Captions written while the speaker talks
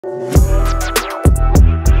Hey,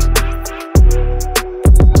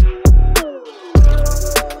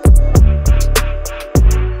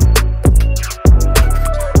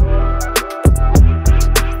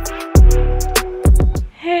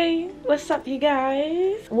 what's up you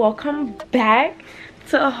guys? Welcome back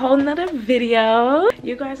to a whole nother video.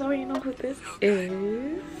 You guys already know who this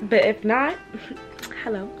is, but if not,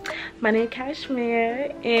 hello, my name is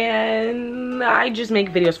Kashmir and I just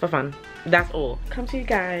make videos for fun. That's all. Come to you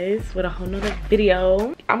guys with a whole nother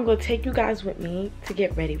video. I'm gonna take you guys with me to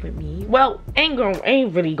get ready with me. Well, ain't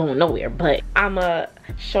really going nowhere, but I'ma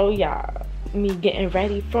show y'all me getting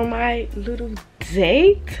ready for my little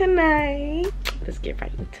day tonight. Let's get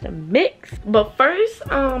right into the mix. But first,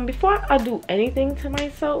 before I do anything to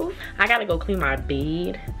myself, I gotta go clean my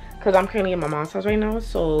bed because I'm currently in my mom's house right now.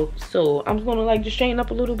 So I'm just gonna like just straighten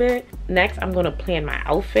up a little bit. Next, I'm gonna plan my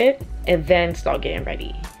outfit and then start getting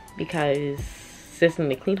ready because sis need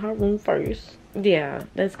to clean her room first. Yeah,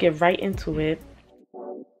 let's get right into it.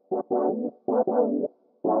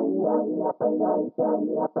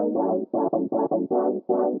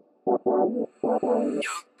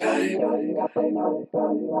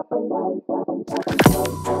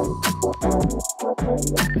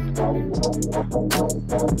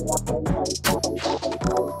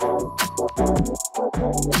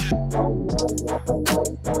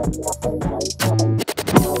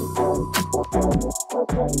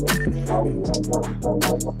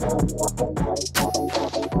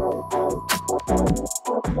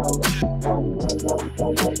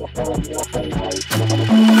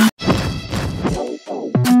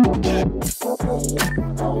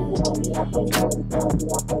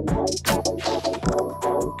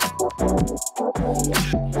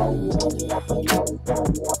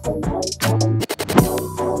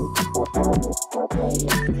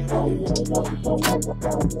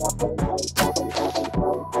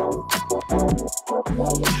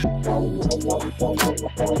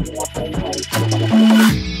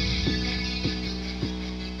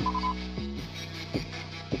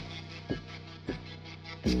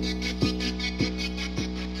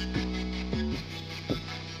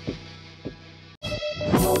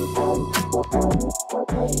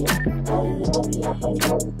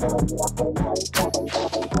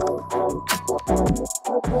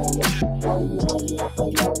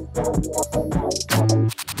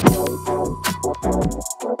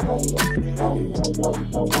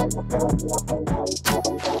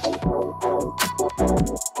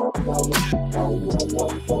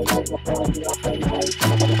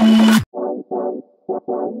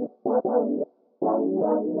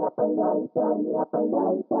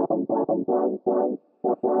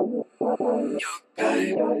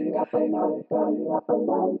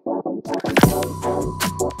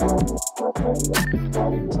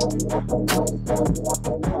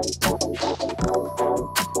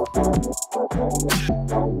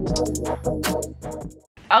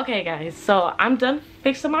 Okay guys, so I'm done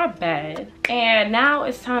fixing my bed and now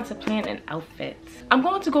it's time to plan an outfit. I'm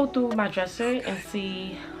going to go through my dresser and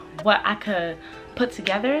see what I could put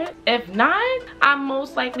together. If not, I'm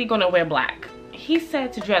most likely gonna wear black. He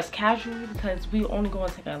said to dress casual because we only going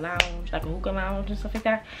to take a lounge, like a hookah lounge and stuff like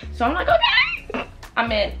that. So I'm like, okay. I'm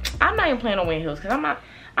not even planning on wearing heels because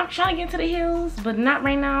I'm trying to get into the heels, but not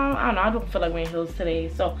right now. I don't know, I don't feel like wearing heels today.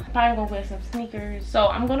 So I'm probably gonna wear some sneakers. So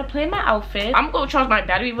I'm gonna plan my outfit. I'm gonna charge my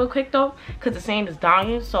battery real quick though, because the same is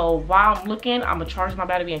dying. So while I'm looking, I'm gonna charge my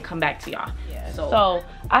battery and come back to y'all. Yeah. So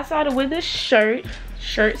I started with this shirt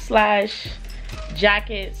slash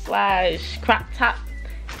jacket slash crop top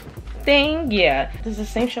thing. Yeah, this is the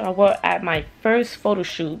same shirt I wore at my first photo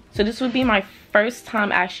shoot. So this would be my first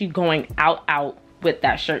time actually going out with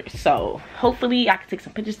that shirt. So hopefully I can take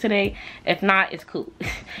some pictures today. If not, it's cool.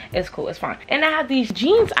 It's cool, it's fine. And I have these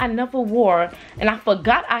jeans I never wore and I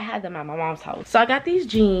forgot I had them at my mom's house. So I got these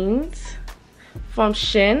jeans from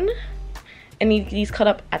Shin and these cut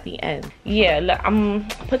up at the end. Yeah, look, I'm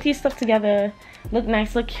put these stuff together. Look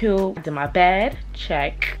nice, look cute. I did my bed,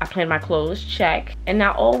 check. I planned my clothes, check. And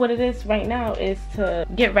now all what it is right now is to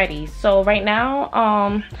get ready. So right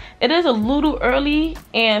now, it is a little early,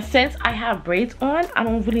 and since I have braids on, I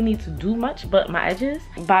don't really need to do much but my edges.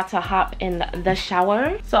 About to hop in the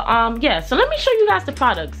shower. So yeah, so let me show you guys the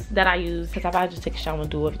products that I use because I gotta just take a shower and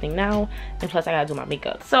do everything now, and plus I gotta do my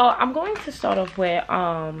makeup. So I'm going to start off with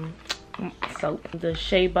soap, the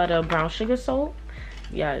Shea Butter Brown Sugar soap.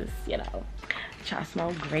 Yes, you know, try to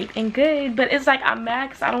smell great and good, but it's like I'm mad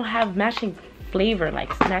because I don't have matching flavor, like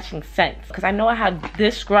matching scents, because I know I had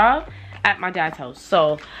this scrub at my dad's house,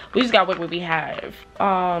 so we just gotta work what we have.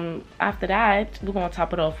 After that, we're gonna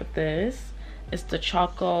top it off with this. It's the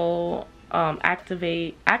Choco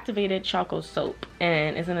activated charcoal soap,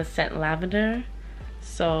 and it's in a scent lavender.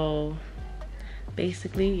 So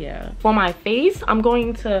basically, yeah. For my face, I'm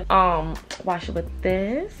going to wash it with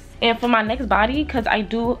this. And for my next body, because I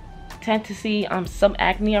do tend to see some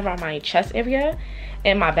acne around my chest area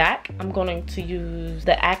and my back, I'm going to use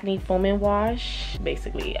the acne foaming wash,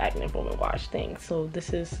 basically acne foaming wash thing. So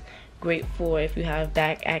this is great for if you have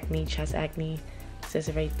back acne, chest acne. It says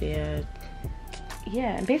it right there.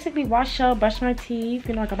 Yeah, and basically wash up, brush my teeth.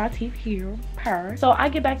 You know, I got my teeth here. So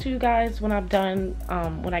I'll get back to you guys when I'm done,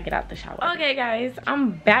 when I get out the shower. Okay guys,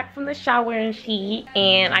 I'm back from the shower and shit,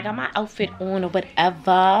 and I got my outfit on or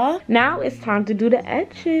whatever. Now it's time to do the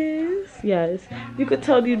edges. Yes, you could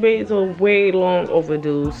tell these braids are way long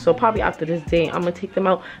overdue, so probably after this day I'm gonna take them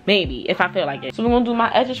out, maybe if I feel like it. So we're gonna do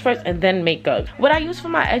my edges first and then makeup. What I use for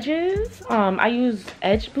my edges, I use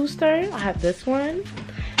edge booster. I have this one,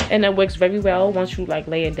 and it works very well once you like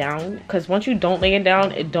lay it down, because once you don't lay it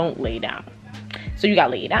down, it don't lay down. So you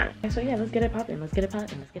gotta lay it down. So yeah, let's get it popping. Let's get it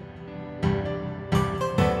popping. Let's get it.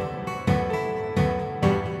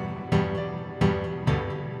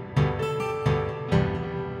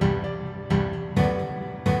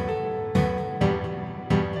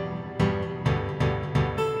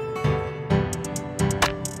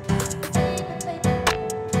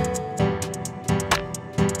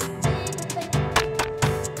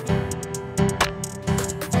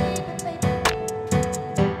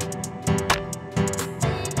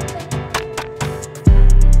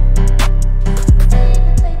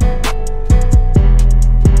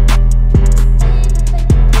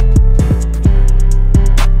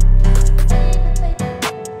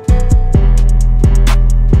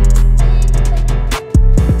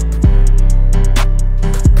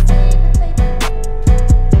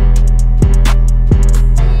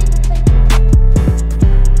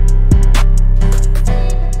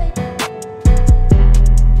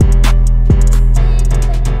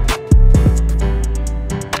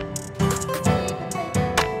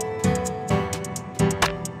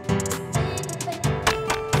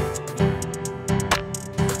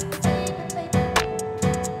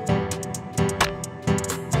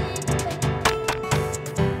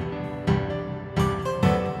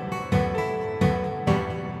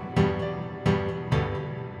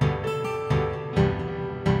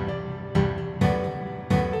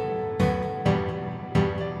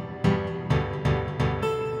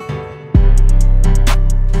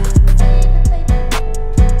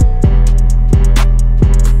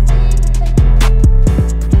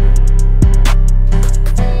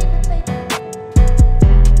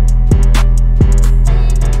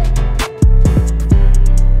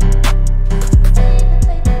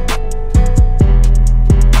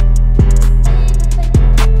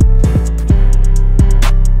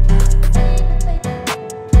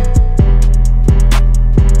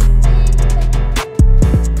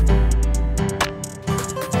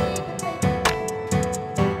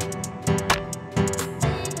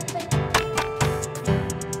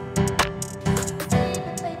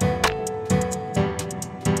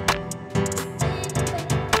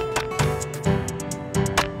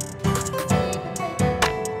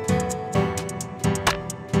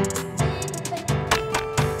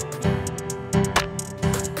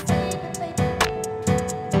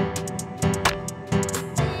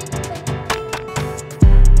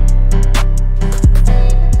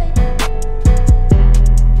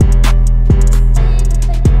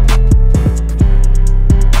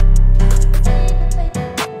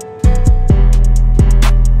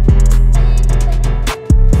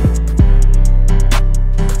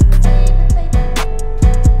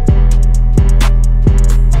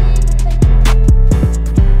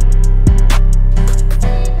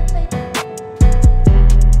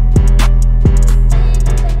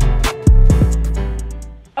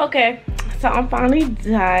 Okay, so I'm finally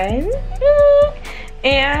done.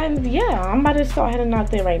 And yeah, I'm about to start heading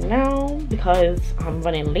out there right now because I'm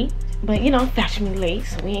running late. But you know, fashion late,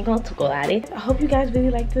 so we ain't gonna talk about it. I hope you guys really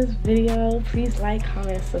like this video. Please like,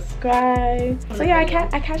 comment, subscribe. So yeah,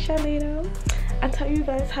 I catch y'all later. I'll tell you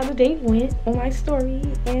guys how the date went on my story.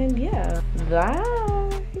 And yeah, bye.